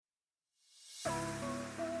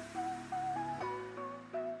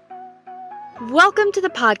Welcome to the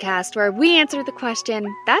podcast where we answer the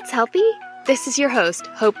question, that's healthy? This is your host,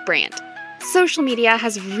 Hope Brandt. Social media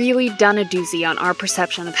has really done a doozy on our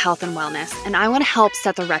perception of health and wellness, and I want to help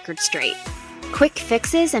set the record straight. Quick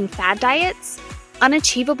fixes and fad diets,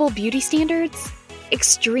 unachievable beauty standards,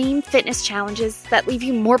 extreme fitness challenges that leave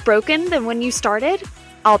you more broken than when you started?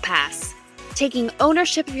 I'll pass. Taking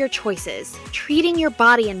ownership of your choices, treating your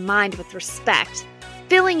body and mind with respect,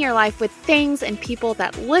 filling your life with things and people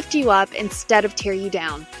that lift you up instead of tear you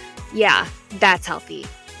down. Yeah, that's healthy.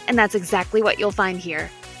 And that's exactly what you'll find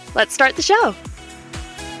here. Let's start the show.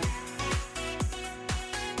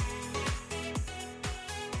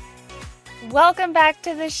 Welcome back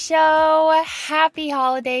to the show. Happy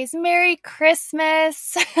holidays. Merry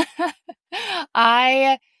Christmas.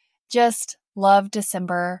 I just love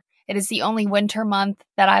December. It is the only winter month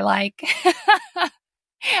that I like.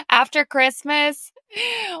 After Christmas,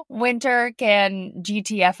 winter can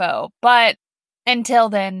GTFO. But until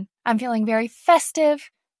then, I'm feeling very festive,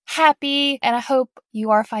 happy, and I hope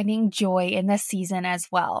you are finding joy in this season as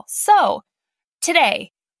well. So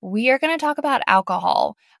today, we are going to talk about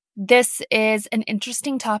alcohol. This is an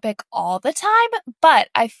interesting topic all the time, but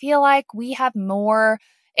I feel like we have more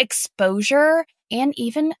exposure and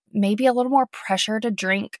even maybe a little more pressure to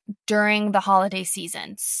drink during the holiday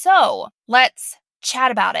season. So let's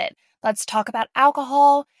chat about it. Let's talk about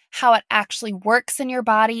alcohol, how it actually works in your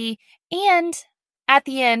body, and at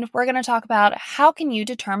the end, we're going to talk about how can you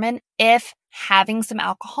determine if having some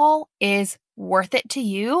alcohol is worth it to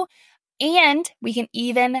you. And we can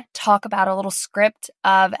even talk about a little script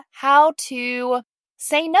of how to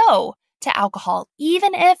say no to alcohol,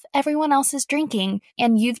 even if everyone else is drinking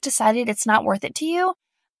and you've decided it's not worth it to you.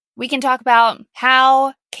 We can talk about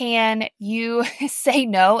how can you say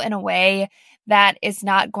no in a way that is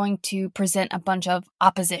not going to present a bunch of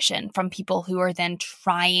opposition from people who are then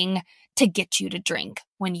trying to get you to drink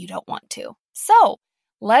when you don't want to. So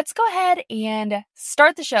let's go ahead and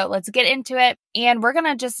start the show. Let's get into it. And we're going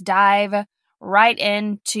to just dive right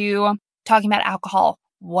into talking about alcohol,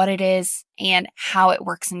 what it is, and how it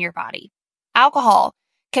works in your body. Alcohol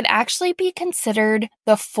can actually be considered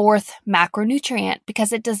the fourth macronutrient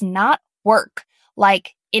because it does not work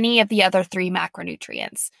like any of the other three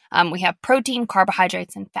macronutrients. We have protein,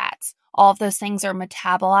 carbohydrates, and fats. All of those things are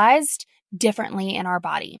metabolized differently in our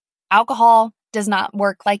body. Alcohol does not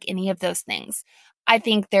work like any of those things. I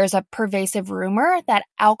think there's a pervasive rumor that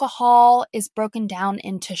alcohol is broken down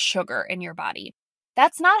into sugar in your body.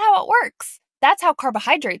 That's not how it works. That's how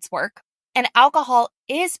carbohydrates work. And alcohol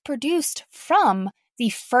is produced from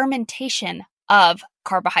the fermentation of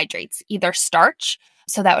carbohydrates, either starch,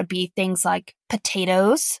 so that would be things like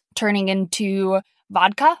potatoes turning into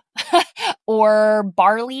vodka, or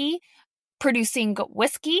barley producing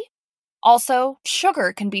whiskey. Also,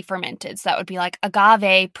 sugar can be fermented, so that would be like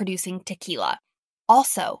agave producing tequila.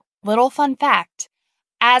 Also, little fun fact,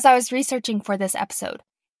 as I was researching for this episode,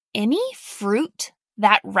 any fruit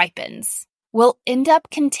that ripens will end up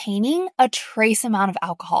containing a trace amount of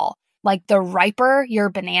alcohol. Like the riper your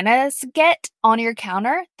bananas get on your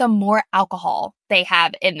counter, the more alcohol they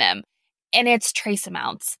have in them. And it's trace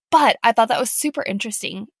amounts. But I thought that was super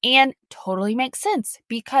interesting and totally makes sense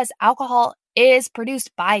because alcohol is produced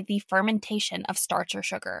by the fermentation of starch or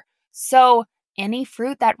sugar. So any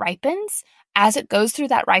fruit that ripens, as it goes through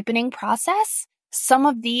that ripening process, some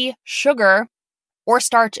of the sugar or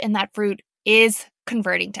starch in that fruit is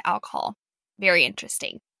converting to alcohol. Very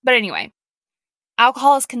interesting. But anyway,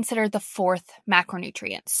 alcohol is considered the fourth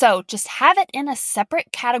macronutrient. So just have it in a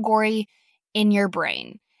separate category in your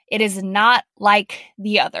brain. It is not like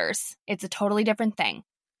the others. It's a totally different thing.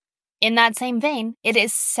 In that same vein, it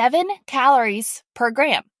is 7 calories per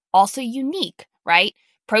gram. Also unique, right?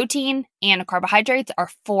 Protein and carbohydrates are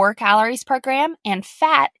 4 calories per gram, and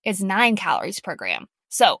fat is 9 calories per gram.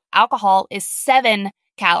 So alcohol is 7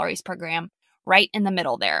 calories per gram, right in the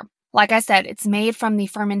middle there. Like I said, it's made from the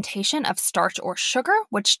fermentation of starch or sugar,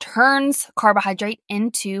 which turns carbohydrate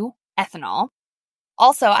into ethanol.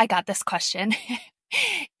 Also, I got this question.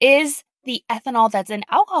 Is the ethanol that's in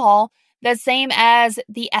alcohol the same as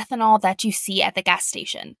the ethanol that you see at the gas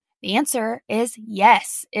station? The answer is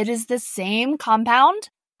yes. It is the same compound.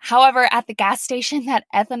 However, at the gas station, that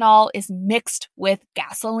ethanol is mixed with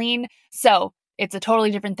gasoline. So it's a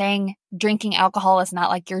totally different thing. Drinking alcohol is not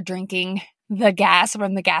like you're drinking the gas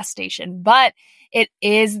from the gas station, but it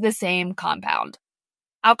is the same compound.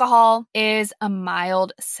 Alcohol is a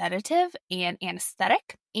mild sedative and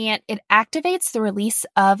anesthetic, and it activates the release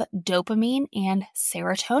of dopamine and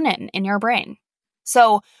serotonin in your brain.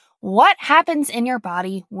 So, what happens in your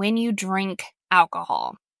body when you drink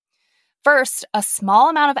alcohol? First, a small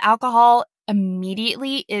amount of alcohol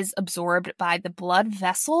immediately is absorbed by the blood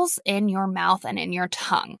vessels in your mouth and in your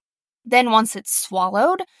tongue. Then once it's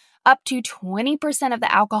swallowed, up to 20% of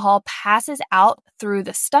the alcohol passes out through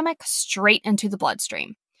the stomach straight into the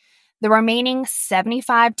bloodstream. The remaining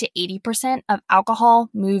 75 to 80% of alcohol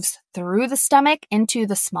moves through the stomach into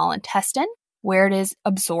the small intestine, where it is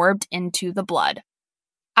absorbed into the blood.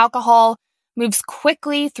 Alcohol moves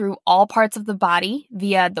quickly through all parts of the body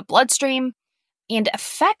via the bloodstream, and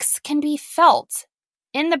effects can be felt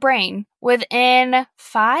in the brain within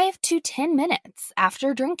 5 to 10 minutes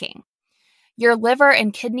after drinking. Your liver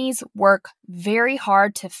and kidneys work very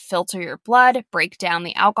hard to filter your blood, break down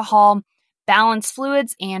the alcohol, balance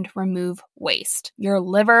fluids, and remove waste. Your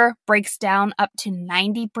liver breaks down up to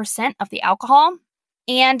 90% of the alcohol,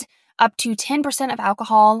 and up to 10% of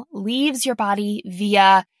alcohol leaves your body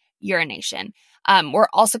via urination. We're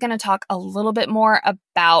also going to talk a little bit more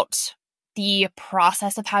about the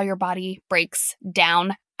process of how your body breaks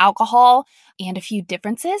down alcohol and a few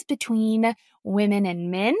differences between women and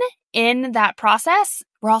men in that process.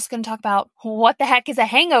 We're also going to talk about what the heck is a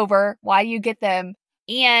hangover, why you get them,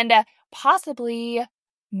 and possibly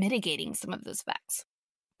mitigating some of those effects.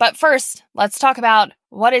 But first, let's talk about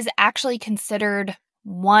what is actually considered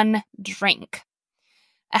one drink.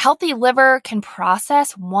 A healthy liver can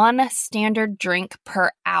process one standard drink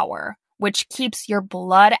per hour, which keeps your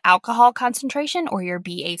blood alcohol concentration, or your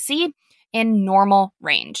BAC, in normal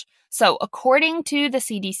range. So according to the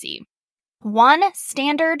CDC, one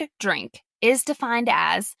standard drink is defined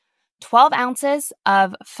as 12 ounces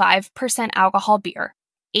of 5% alcohol beer,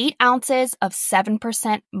 8 ounces of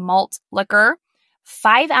 7% malt liquor,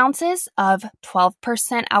 5 ounces of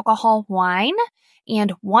 12% alcohol wine,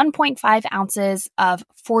 and 1.5 ounces of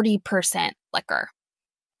 40% liquor.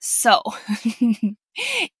 So,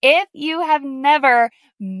 if you have never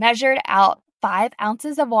measured out 5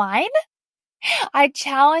 ounces of wine, I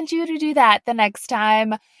challenge you to do that the next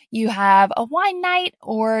time you have a wine night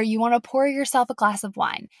or you want to pour yourself a glass of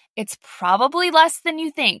wine. It's probably less than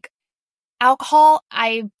you think. Alcohol,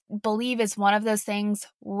 I believe, is one of those things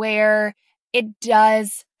where it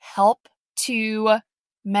does help to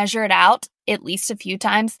measure it out at least a few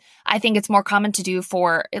times. I think it's more common to do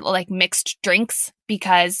for like mixed drinks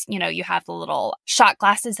because, you have the little shot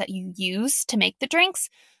glasses that you use to make the drinks.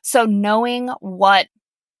 So knowing what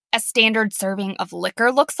a standard serving of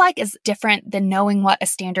liquor looks like is different than knowing what a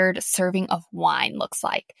standard serving of wine looks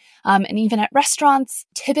like. And even at restaurants,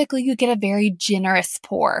 typically you get a very generous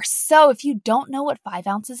pour. So if you don't know what 5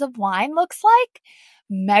 ounces of wine looks like,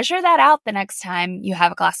 measure that out the next time you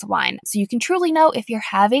have a glass of wine so you can truly know if you're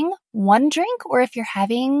having one drink or if you're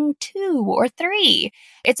having 2 or 3.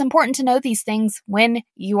 It's important to know these things when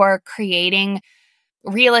you are creating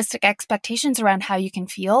realistic expectations around how you can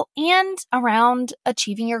feel and around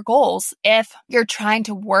achieving your goals if you're trying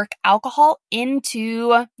to work alcohol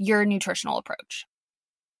into your nutritional approach.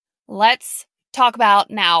 Let's talk about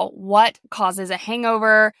now what causes a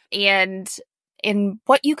hangover and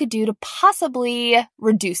what you could do to possibly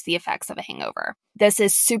reduce the effects of a hangover. This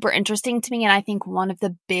is super interesting to me, and I think one of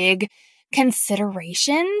the big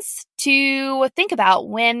considerations to think about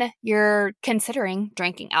when you're considering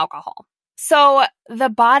drinking alcohol. So the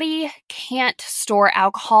body can't store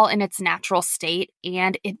alcohol in its natural state,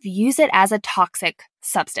 and it views it as a toxic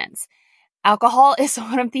substance. Alcohol is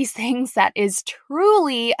one of these things that is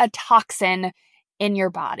truly a toxin in your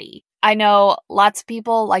body. I know lots of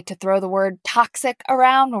people like to throw the word toxic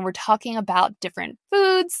around when we're talking about different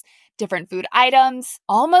foods, different food items.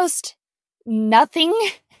 Almost nothing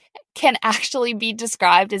can actually be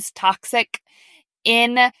described as toxic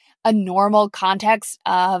in a normal context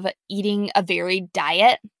of eating a varied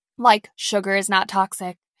diet. Like sugar is not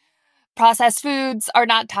toxic. Processed foods are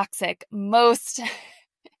not toxic. Most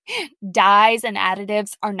dyes and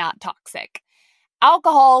additives are not toxic.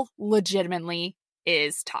 Alcohol legitimately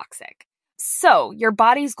is toxic. So your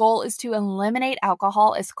body's goal is to eliminate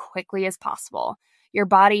alcohol as quickly as possible. Your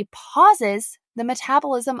body pauses the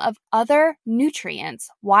metabolism of other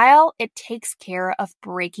nutrients while it takes care of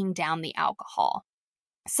breaking down the alcohol.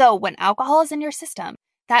 So when alcohol is in your system,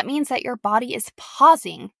 that means that your body is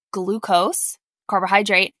pausing glucose,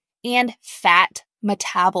 carbohydrate, and fat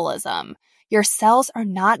metabolism. Your cells are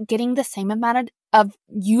not getting the same amount of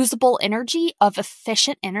usable energy, of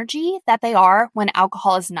efficient energy that they are when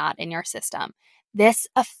alcohol is not in your system. This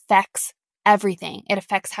affects everything. It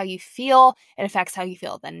affects how you feel. It affects how you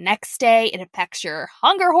feel the next day. It affects your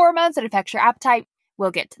hunger hormones. It affects your appetite.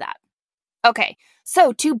 We'll get to that. Okay,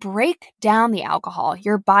 so to break down the alcohol,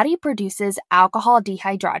 your body produces alcohol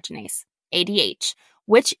dehydrogenase, ADH,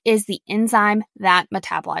 which is the enzyme that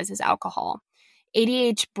metabolizes alcohol.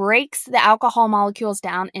 ADH breaks the alcohol molecules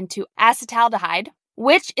down into acetaldehyde,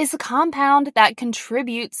 which is a compound that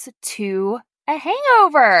contributes to a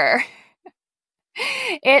hangover.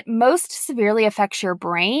 It most severely affects your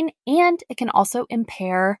brain, and it can also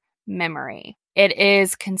impair memory. It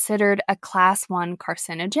is considered a class 1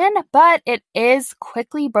 carcinogen, but it is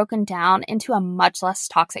quickly broken down into a much less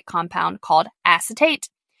toxic compound called acetate,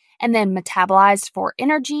 and then metabolized for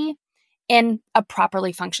energy in a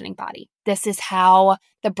properly functioning body. This is how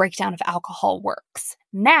the breakdown of alcohol works.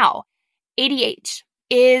 Now, ADH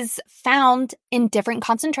is found in different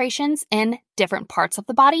concentrations in different parts of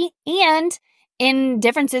the body and in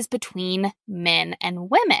differences between men and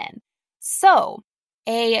women. So,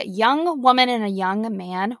 a young woman and a young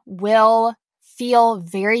man will feel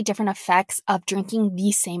very different effects of drinking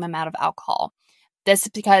the same amount of alcohol. This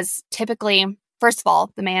is because typically, first of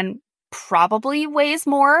all, the man probably weighs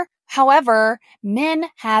more. However, men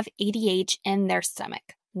have ADH in their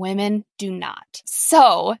stomach. Women do not.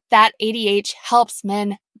 So that ADH helps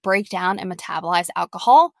men break down and metabolize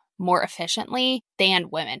alcohol more efficiently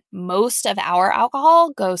than women. Most of our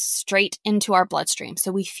alcohol goes straight into our bloodstream,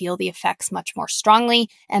 so we feel the effects much more strongly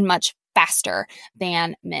and much faster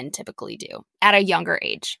than men typically do at a younger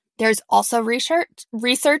age. There's also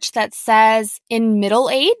research that says in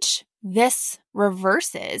middle age, this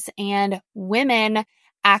reverses and women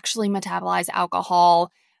actually metabolize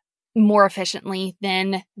alcohol more efficiently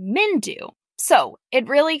than men do. So it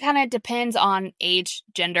really kind of depends on age,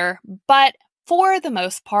 gender, but for the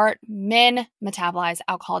most part, men metabolize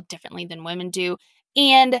alcohol differently than women do,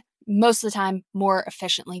 and most of the time more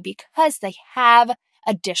efficiently because they have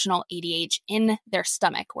additional ADH in their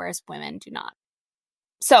stomach, whereas women do not.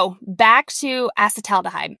 So back to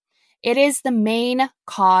acetaldehyde. It is the main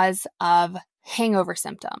cause of hangover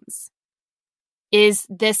symptoms. Is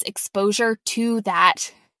this exposure to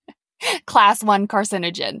that class 1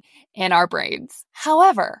 carcinogen in our brains?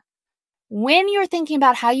 However, when you're thinking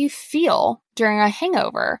about how you feel during a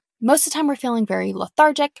hangover, most of the time we're feeling very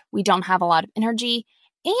lethargic, we don't have a lot of energy,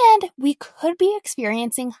 and we could be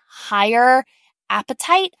experiencing higher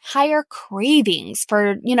appetite, higher cravings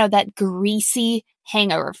for, that greasy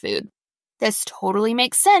hangover food. This totally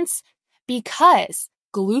makes sense because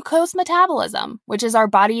glucose metabolism, which is our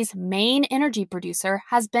body's main energy producer,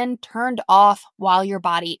 has been turned off while your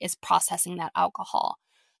body is processing that alcohol.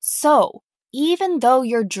 So, even though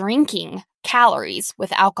you're drinking calories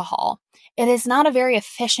with alcohol, it is not a very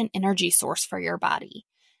efficient energy source for your body.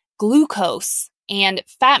 Glucose and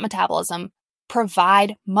fat metabolism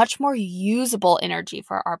provide much more usable energy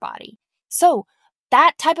for our body. So,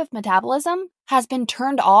 that type of metabolism has been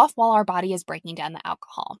turned off while our body is breaking down the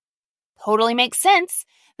alcohol. Totally makes sense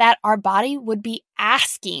that our body would be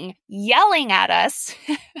yelling at us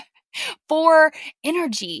for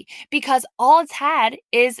energy because all it's had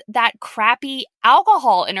is that crappy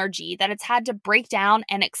alcohol energy that it's had to break down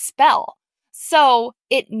and expel. So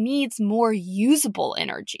it needs more usable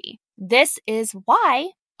energy. This is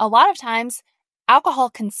why a lot of times alcohol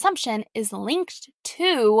consumption is linked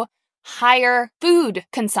to higher food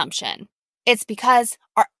consumption. It's because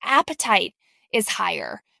our appetite is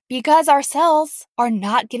higher because our cells are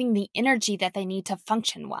not getting the energy that they need to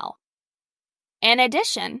function well. In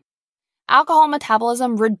addition, alcohol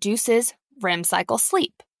metabolism reduces REM cycle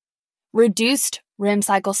sleep. Reduced REM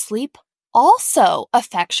cycle sleep also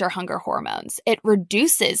affects your hunger hormones. It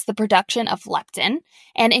reduces the production of leptin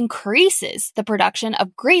and increases the production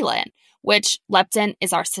of ghrelin, which leptin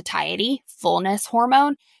is our satiety, fullness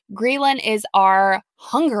hormone. Ghrelin is our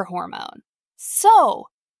hunger hormone. So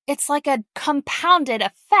it's like a compounded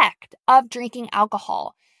effect of drinking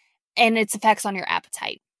alcohol and its effects on your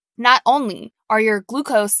appetite. Not only are your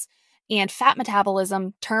glucose and fat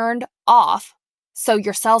metabolism turned off, so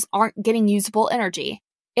your cells aren't getting usable energy,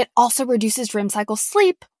 it also reduces REM cycle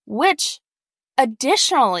sleep, which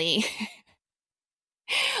additionally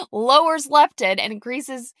lowers leptin and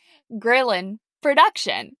increases ghrelin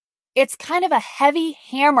production. It's kind of a heavy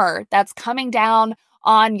hammer that's coming down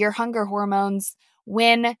on your hunger hormones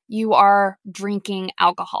when you are drinking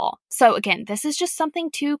alcohol. So again, this is just something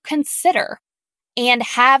to consider and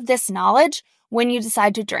have this knowledge when you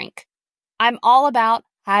decide to drink. I'm all about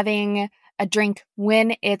having a drink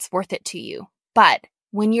when it's worth it to you. But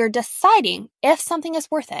when you're deciding if something is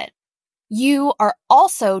worth it, you are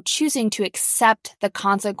also choosing to accept the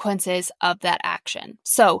consequences of that action.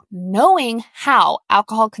 So knowing how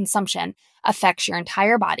alcohol consumption affects your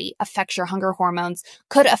entire body, affects your hunger hormones,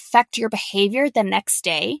 could affect your behavior the next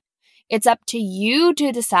day, it's up to you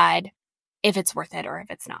to decide if it's worth it or if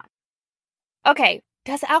it's not. Okay,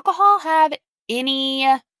 does alcohol have any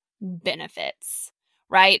benefits?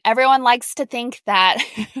 right? Everyone likes to think that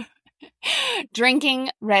drinking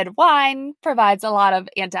red wine provides a lot of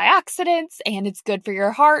antioxidants and it's good for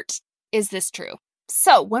your heart. Is this true?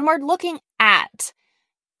 So when we're looking at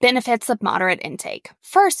benefits of moderate intake,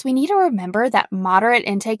 first, we need to remember that moderate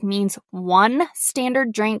intake means 1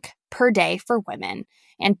 standard drink per day for women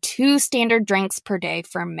and 2 standard drinks per day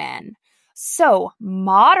for men. So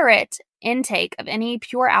moderate intake of any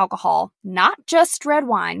pure alcohol, not just red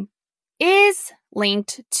wine, is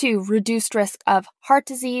linked to reduced risk of heart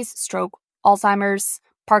disease, stroke, Alzheimer's,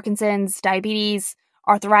 Parkinson's, diabetes,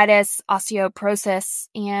 arthritis, osteoporosis,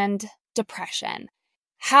 and depression.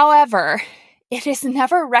 However, it is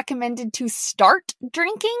never recommended to start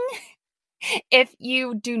drinking if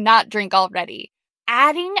you do not drink already.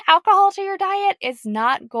 Adding alcohol to your diet is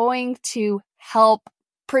not going to help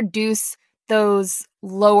produce those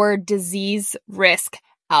lower disease risk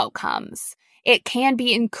outcomes. It can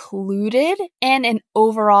be included in an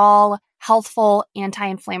overall healthful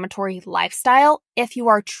anti-inflammatory lifestyle if you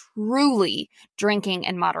are truly drinking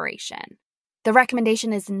in moderation. The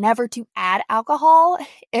recommendation is never to add alcohol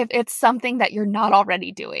if it's something that you're not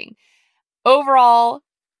already doing. Overall,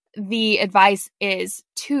 the advice is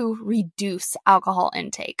to reduce alcohol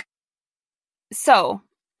intake. So,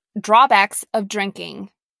 drawbacks of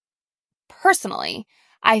drinking, personally,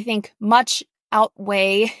 I think much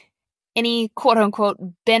outweigh any quote-unquote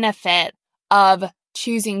benefit of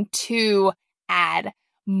choosing to add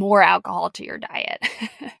more alcohol to your diet.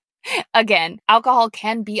 Again, alcohol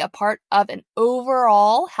can be a part of an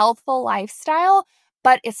overall healthful lifestyle,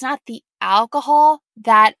 but it's not the alcohol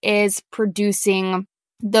that is producing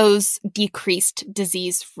those decreased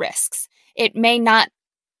disease risks. It may not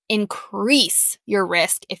increase your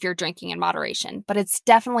risk if you're drinking in moderation, but it's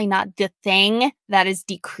definitely not the thing that is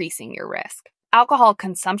decreasing your risk. Alcohol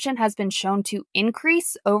consumption has been shown to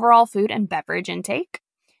increase overall food and beverage intake,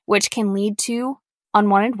 which can lead to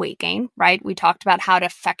unwanted weight gain, right? We talked about how it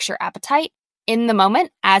affects your appetite in the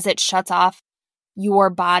moment as it shuts off your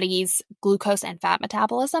body's glucose and fat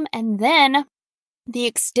metabolism, and then the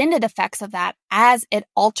extended effects of that as it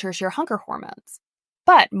alters your hunger hormones.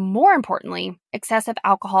 But more importantly, excessive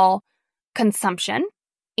alcohol consumption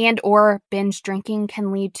and or binge drinking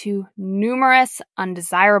can lead to numerous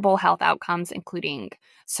undesirable health outcomes, including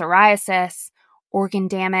psoriasis, organ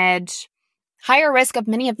damage, higher risk of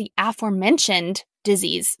many of the aforementioned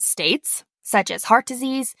disease states, such as heart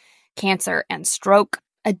disease, cancer, and stroke.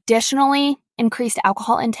 Additionally, increased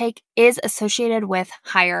alcohol intake is associated with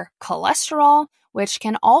higher cholesterol, which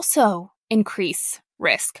can also increase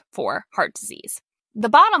risk for heart disease. The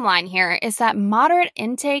bottom line here is that moderate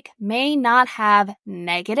intake may not have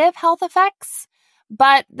negative health effects,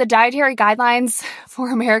 but the dietary guidelines for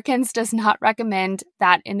Americans does not recommend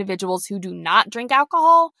that individuals who do not drink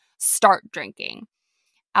alcohol start drinking.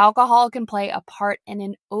 Alcohol can play a part in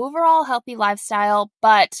an overall healthy lifestyle,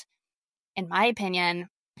 but in my opinion,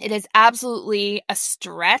 it is absolutely a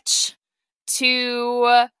stretch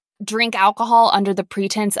to drink alcohol under the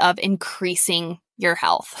pretense of increasing your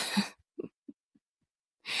health.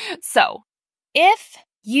 So, if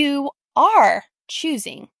you are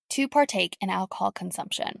choosing to partake in alcohol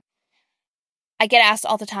consumption, I get asked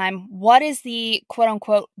all the time, what is the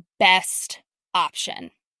quote-unquote best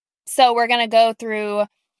option? So we're going to go through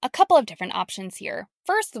a couple of different options here.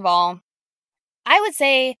 First of all, I would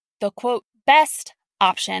say the quote best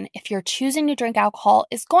option if you're choosing to drink alcohol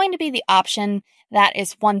is going to be the option that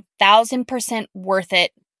is 1000% worth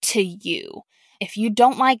it to you. If you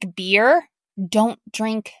don't like beer, don't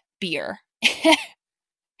drink beer.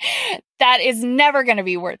 That is never going to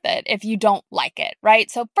be worth it if you don't like it,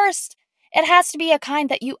 right? So first, it has to be a kind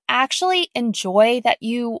that you actually enjoy, that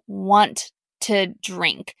you want to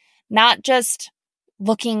drink, not just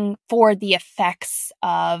looking for the effects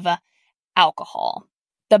of alcohol.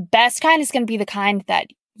 The best kind is going to be the kind that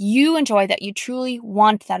you enjoy, that you truly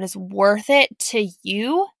want, that is worth it to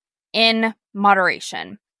you in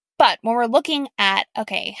moderation. But when we're looking at,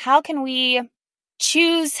 okay, how can we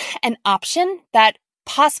choose an option that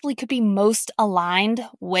possibly could be most aligned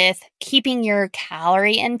with keeping your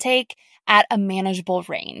calorie intake at a manageable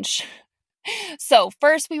range? So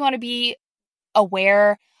first, we want to be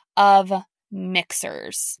aware of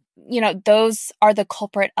mixers. Those are the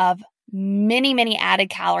culprit of many, many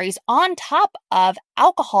added calories on top of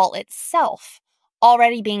alcohol itself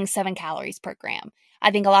already being 7 calories per gram. I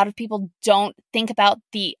think a lot of people don't think about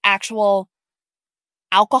the actual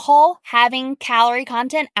alcohol having calorie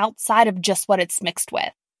content outside of just what it's mixed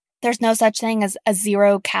with. There's no such thing as a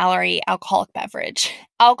 0-calorie alcoholic beverage.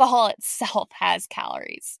 Alcohol itself has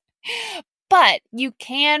calories. But you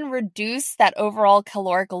can reduce that overall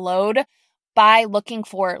caloric load by looking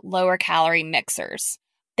for lower calorie mixers.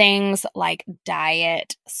 Things like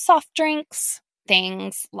diet soft drinks,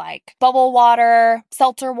 things like bubble water,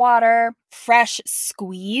 seltzer water, fresh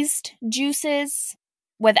squeezed juices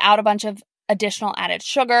without a bunch of additional added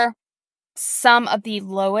sugar. Some of the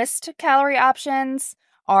lowest calorie options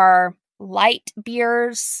are light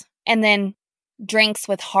beers and then drinks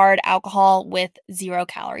with hard alcohol with 0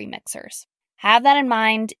 calorie mixers. Have that in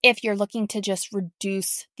mind if you're looking to just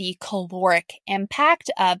reduce the caloric impact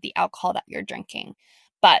of the alcohol that you're drinking.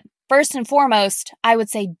 But first and foremost, I would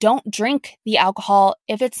say don't drink the alcohol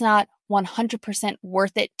if it's not 100%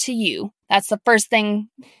 worth it to you. That's the first thing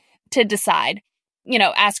to decide.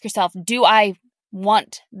 Ask yourself, do I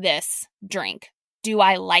want this drink? Do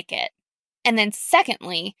I like it? And then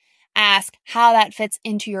secondly, ask how that fits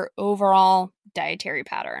into your overall dietary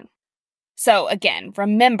pattern. So again,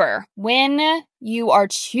 remember, when you are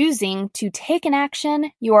choosing to take an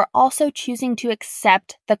action, you are also choosing to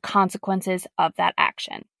accept the consequences of that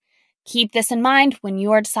action. Keep this in mind when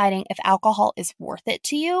you are deciding if alcohol is worth it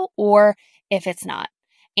to you or if it's not.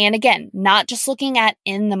 And again, not just looking at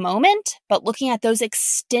in the moment, but looking at those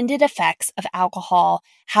extended effects of alcohol,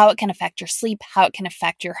 how it can affect your sleep, how it can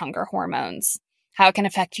affect your hunger hormones, how it can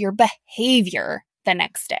affect your behavior the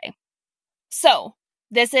next day. So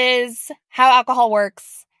this is how alcohol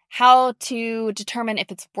works, how to determine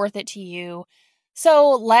if it's worth it to you.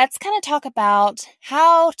 So let's kind of talk about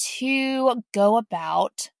how to go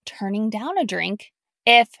about turning down a drink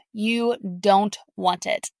if you don't want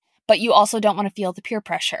it, but you also don't want to feel the peer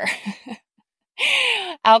pressure.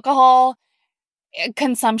 Alcohol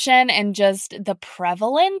consumption and just the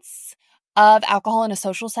prevalence of alcohol in a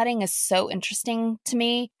social setting is so interesting to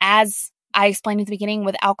me. As I explained at the beginning,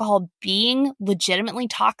 with alcohol being legitimately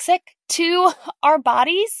toxic to our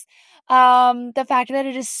bodies, the fact that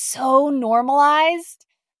it is so normalized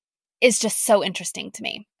is just so interesting to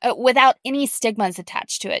me, without any stigmas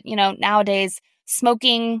attached to it. Nowadays,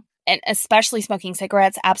 smoking, and especially smoking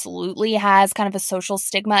cigarettes, absolutely has kind of a social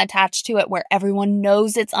stigma attached to it where everyone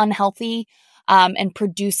knows it's unhealthy and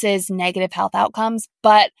produces negative health outcomes.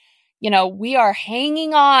 But we are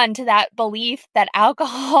hanging on to that belief that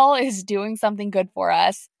alcohol is doing something good for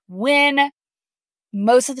us when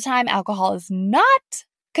most of the time alcohol is not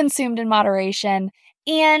consumed in moderation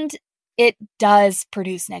and it does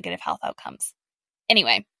produce negative health outcomes.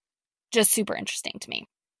 Anyway, just super interesting to me.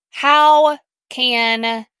 How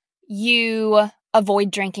can you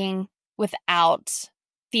avoid drinking without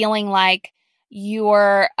feeling like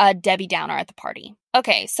you're a Debbie Downer at the party?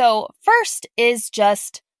 Okay, so first is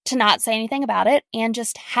just to not say anything about it and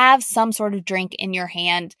just have some sort of drink in your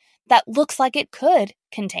hand that looks like it could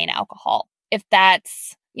contain alcohol. If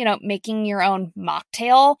that's, making your own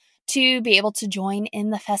mocktail to be able to join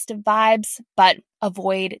in the festive vibes, but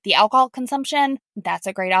avoid the alcohol consumption, that's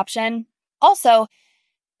a great option. Also,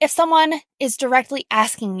 if someone is directly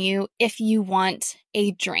asking you if you want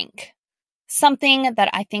a drink, something that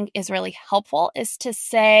I think is really helpful is to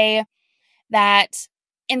say that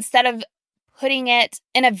instead of putting it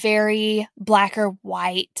in a very black or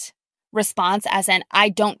white response, as in I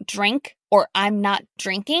don't drink or I'm not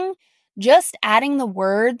drinking, just adding the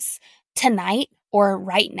words tonight or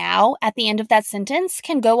right now at the end of that sentence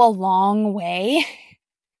can go a long way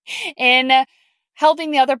in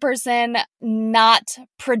helping the other person not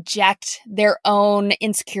project their own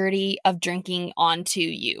insecurity of drinking onto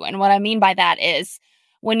you. And what I mean by that is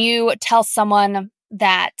when you tell someone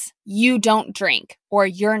that you don't drink or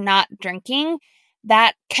you're not drinking,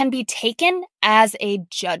 that can be taken as a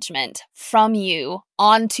judgment from you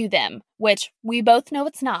onto them, which we both know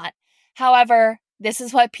it's not. However, this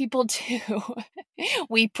is what people do.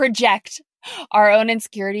 We project our own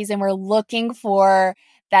insecurities and we're looking for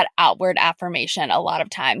that outward affirmation a lot of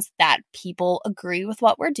times that people agree with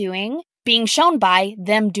what we're doing, being shown by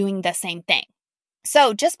them doing the same thing.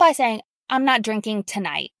 So just by saying, I'm not drinking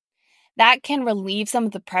tonight, that can relieve some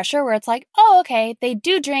of the pressure where it's like, oh, okay, they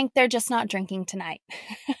do drink, they're just not drinking tonight.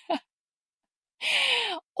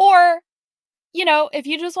 Or, if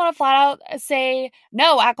you just want to flat out say,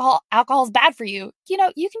 no, alcohol's bad for you, you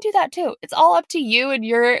can do that too. It's all up to you and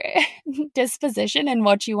your disposition and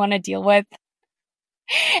what you want to deal with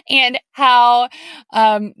and how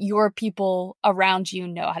your people around you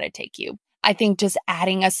know how to take you. I think just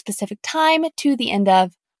adding a specific time to the end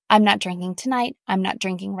of, I'm not drinking tonight, I'm not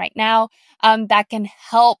drinking right now, that can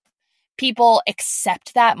help people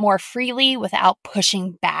accept that more freely without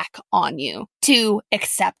pushing back on you to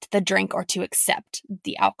accept the drink or to accept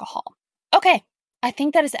the alcohol. Okay, I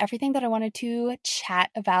think that is everything that I wanted to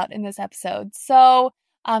chat about in this episode. So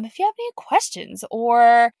if you have any questions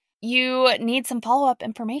or you need some follow-up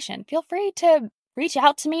information, feel free to reach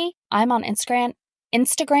out to me. I'm on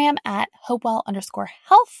Instagram at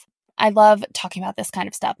hopewell_health. I love talking about this kind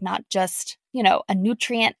of stuff, not just, a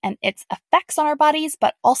nutrient and its effects on our bodies,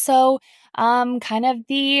 but also kind of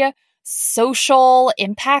the social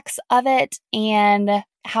impacts of it and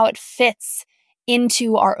how it fits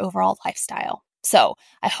into our overall lifestyle. So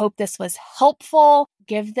I hope this was helpful.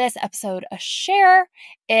 Give this episode a share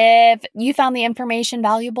if you found the information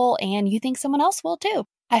valuable and you think someone else will too.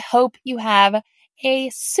 I hope you have a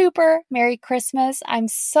super Merry Christmas. I'm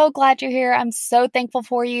so glad you're here. I'm so thankful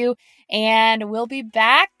for you. And we'll be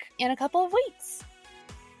back in a couple of weeks.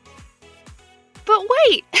 But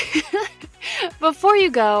wait, before you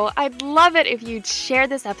go, I'd love it if you'd share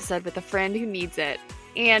this episode with a friend who needs it.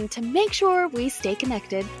 And to make sure we stay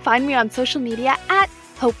connected, find me on social media at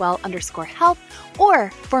hopewell_health. Or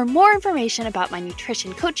for more information about my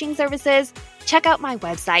nutrition coaching services, check out my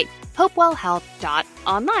website,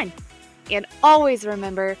 hopewellhealth.online. And always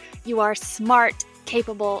remember, you are smart,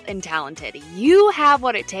 capable, and talented. You have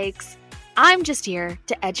what it takes. I'm just here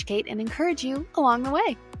to educate and encourage you along the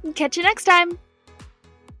way. Catch you next time.